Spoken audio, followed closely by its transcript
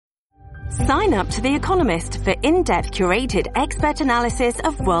Sign up to The Economist for in-depth curated expert analysis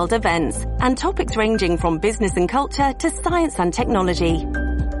of world events and topics ranging from business and culture to science and technology.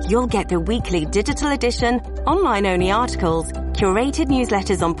 You'll get the weekly digital edition, online-only articles, curated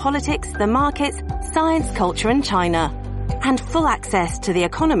newsletters on politics, the markets, science, culture and China, and full access to The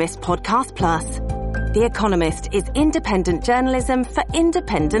Economist Podcast Plus. The Economist is independent journalism for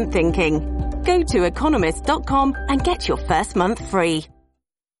independent thinking. Go to economist.com and get your first month free.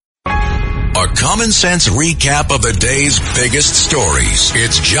 A common sense recap of the day's biggest stories.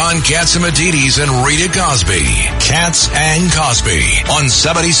 It's John Catsimatidis and Rita Cosby. Katz and Cosby on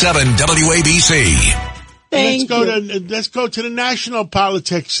 77 WABC. Let's go to the national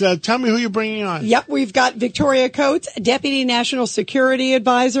politics. Tell me who you're bringing on. Yep, we've got Victoria Coates, Deputy National Security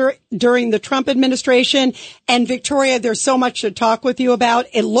Advisor during the Trump administration. And Victoria, there's so much to talk with you about.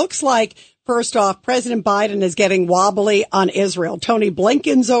 It looks like, first off, President Biden is getting wobbly on Israel. Tony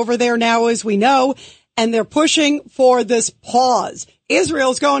Blinken's over there now, as we know, and they're pushing for this pause.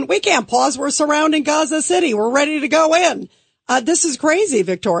 Israel's going, we can't pause. We're surrounding Gaza City. We're ready to go in. This is crazy,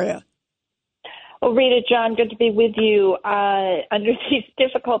 Victoria. Well, Rita, John, good to be with you. Under these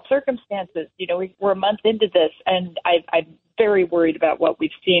difficult circumstances, we're a month into this, and I'm very worried about what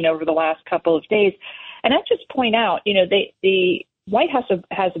we've seen over the last couple of days. And I just point out, the White House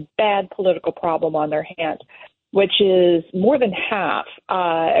has a bad political problem on their hands, which is more than half,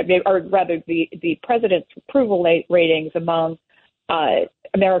 or rather the president's approval ratings among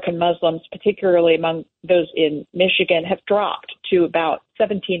American Muslims, particularly among those in Michigan, have dropped to about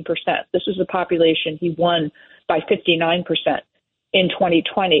 17%. This is a population he won by 59% in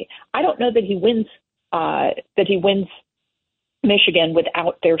 2020. I don't know that he wins Michigan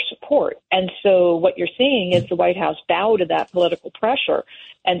without their support. And so what you're seeing is the White House bow to that political pressure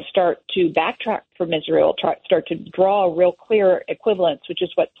and start to backtrack from Israel, start to draw a real clear equivalence, which is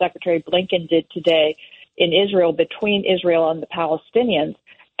what Secretary Blinken did today in Israel, between Israel and the Palestinians.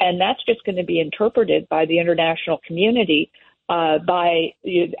 And that's just going to be interpreted by the international community as the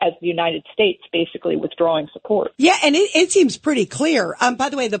United States basically withdrawing support. Yeah, and it seems pretty clear. By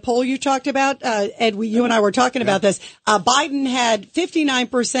the way, the poll you talked about, Ed, you and I were talking about this. Biden had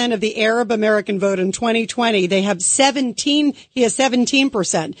 59% of the Arab American vote in 2020. He has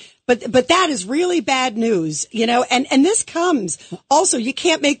 17%. But that is really bad news, and this comes also, you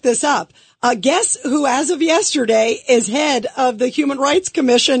can't make this up. Guess who, as of yesterday, is head of the Human Rights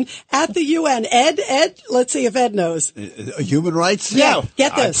Commission at the UN? Ed, let's see if Ed knows. Human rights? Yeah,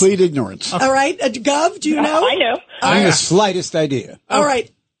 get this. I plead ignorance. All right. Gov, do you know? I know. I have the slightest idea. All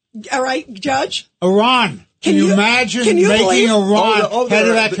right, Judge? Iran. Can you imagine making Iran head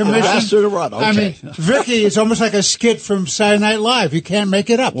of that commission? Iran. Okay. I mean, Vicky, it's almost like a skit from Saturday Night Live. You can't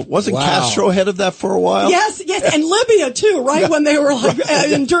make it up. Wasn't Castro head of that for a while? Yes, and Libya too, right? When they were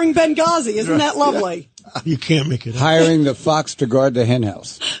during Benghazi. Isn't that lovely? You can't make it up. Hiring the fox to guard the hen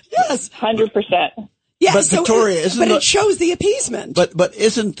house. Yes. 100%. Yeah, but Victoria, it shows the appeasement. But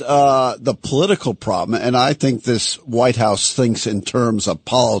isn't the political problem? And I think this White House thinks in terms of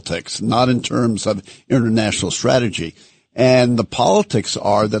politics, not in terms of international strategy. And the politics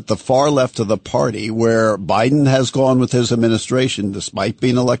are that the far left of the party, where Biden has gone with his administration, despite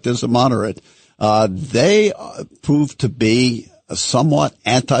being elected as a moderate, they prove to be somewhat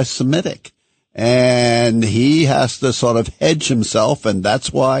anti-Semitic. And he has to sort of hedge himself, and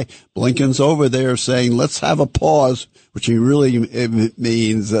that's why Blinken's over there saying, let's have a pause, which he really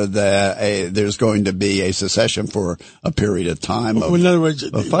means that there's going to be a secession for a period of time. Well, in other words,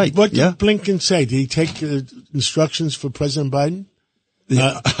 a fight. What did Blinken say? Did he take instructions for President Biden?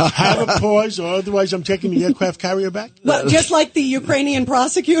 Have a pause, or otherwise I'm taking the aircraft carrier back? Well, just like the Ukrainian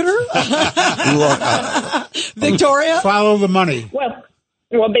prosecutor? Victoria? Follow the money.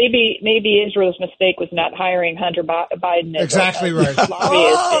 Well, maybe Israel's mistake was not hiring Hunter Biden as exactly right.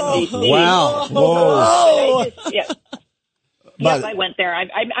 lobbyist in D.C. Wow. Whoa. Yes, I went there.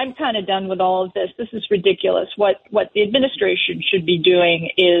 I'm kind of done with all of this. This is ridiculous. What the administration should be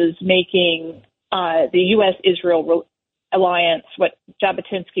doing is making the U.S.-Israel alliance what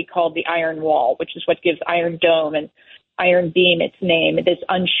Jabotinsky called the Iron Wall, which is what gives Iron Dome and Iron Beam its name, this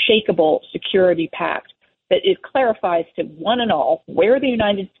unshakable security pact that it clarifies to one and all where the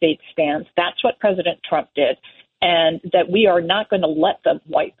United States stands. That's what President Trump did, and that we are not going to let them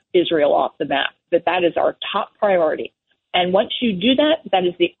wipe Israel off the map, that is our top priority. And once you do that, that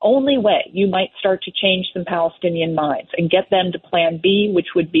is the only way you might start to change some Palestinian minds and get them to plan B, which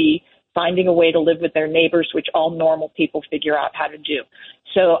would be finding a way to live with their neighbors, which all normal people figure out how to do.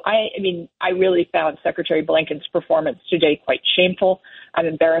 So, I really found Secretary Blinken's performance today quite shameful. I'm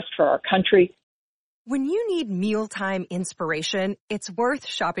embarrassed for our country. When you need mealtime inspiration, it's worth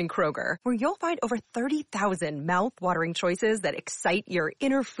shopping Kroger, where you'll find over 30,000 mouth-watering choices that excite your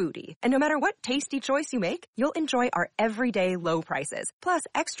inner foodie. And no matter what tasty choice you make, you'll enjoy our everyday low prices, plus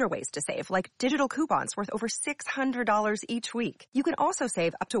extra ways to save, like digital coupons worth over $600 each week. You can also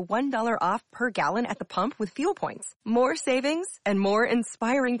save up to $1 off per gallon at the pump with fuel points. More savings and more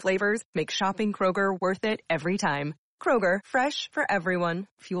inspiring flavors make shopping Kroger worth it every time. Kroger, fresh for everyone.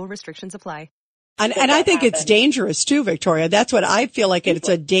 Fuel restrictions apply. And I think it's dangerous too, Victoria. That's what I feel like. It's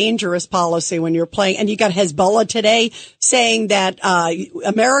a dangerous policy when you're playing. And you got Hezbollah today saying that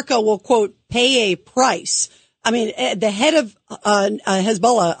America will, quote, pay a price. I mean, the head of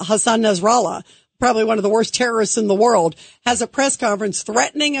Hezbollah, Hassan Nasrallah, probably one of the worst terrorists in the world, has a press conference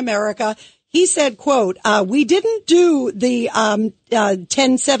threatening America. He said, quote, we didn't do the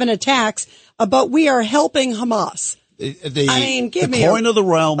 10/7 attacks, but we are helping Hamas. The coin of the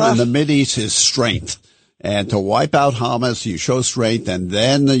realm in the Mideast is strength. And to wipe out Hamas, you show strength, and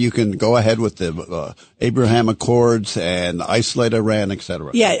then you can go ahead with the Abraham Accords and isolate Iran, et cetera.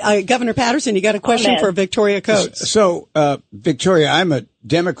 Yeah, Governor Patterson, you got a question for Victoria Coates. So, Victoria, I'm a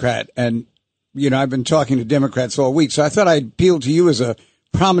Democrat, and, I've been talking to Democrats all week, so I thought I'd appeal to you as a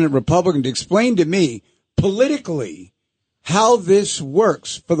prominent Republican to explain to me politically how this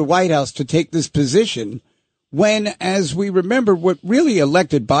works for the White House to take this position when, as we remember, what really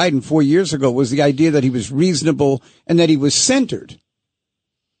elected Biden 4 years ago was the idea that he was reasonable and that he was centered.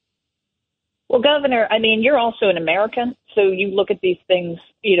 Well, Governor, you're also an American, so you look at these things,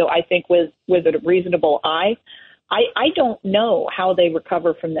 I think with a reasonable eye. I don't know how they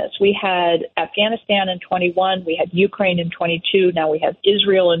recover from this. We had Afghanistan in 21, we had Ukraine in 22, now we have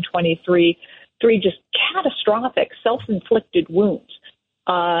Israel in 23, three just catastrophic self-inflicted wounds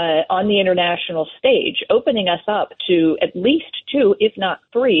on the international stage, opening us up to at least two, if not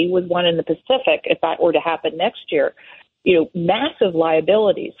three, with one in the Pacific, if that were to happen next year, massive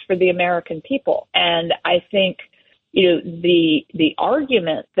liabilities for the American people. And I think, the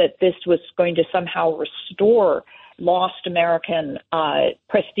argument that this was going to somehow restore lost American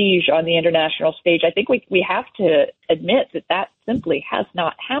prestige on the international stage, I think we have to admit that simply has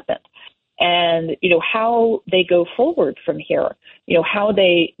not happened. And, how they go forward from here, how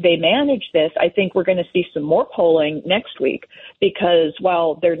they manage this, I think we're going to see some more polling next week, because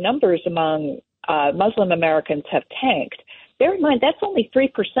while their numbers among Muslim Americans have tanked, bear in mind that's only 3%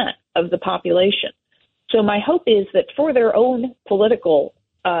 of the population. So my hope is that for their own political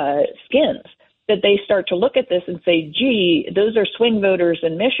skins, that they start to look at this and say, gee, those are swing voters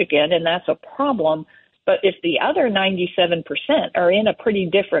in Michigan, and that's a problem. But if the other 97% are in a pretty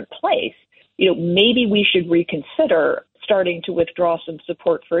different place, maybe we should reconsider starting to withdraw some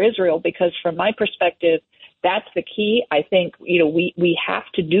support for Israel, because from my perspective, that's the key. I think, we have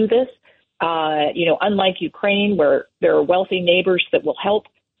to do this. Unlike Ukraine, where there are wealthy neighbors that will help,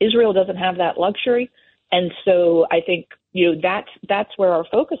 Israel doesn't have that luxury. And so I think, that's where our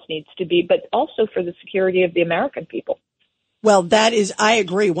focus needs to be, but also for the security of the American people. Well, I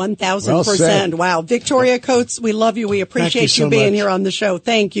agree, 1,000%. Wow. Victoria Coates, we love you. We appreciate you being here on the show.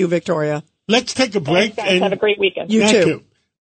 Thank you, Victoria. Let's take a break. Thanks, guys. Have a great weekend. You too.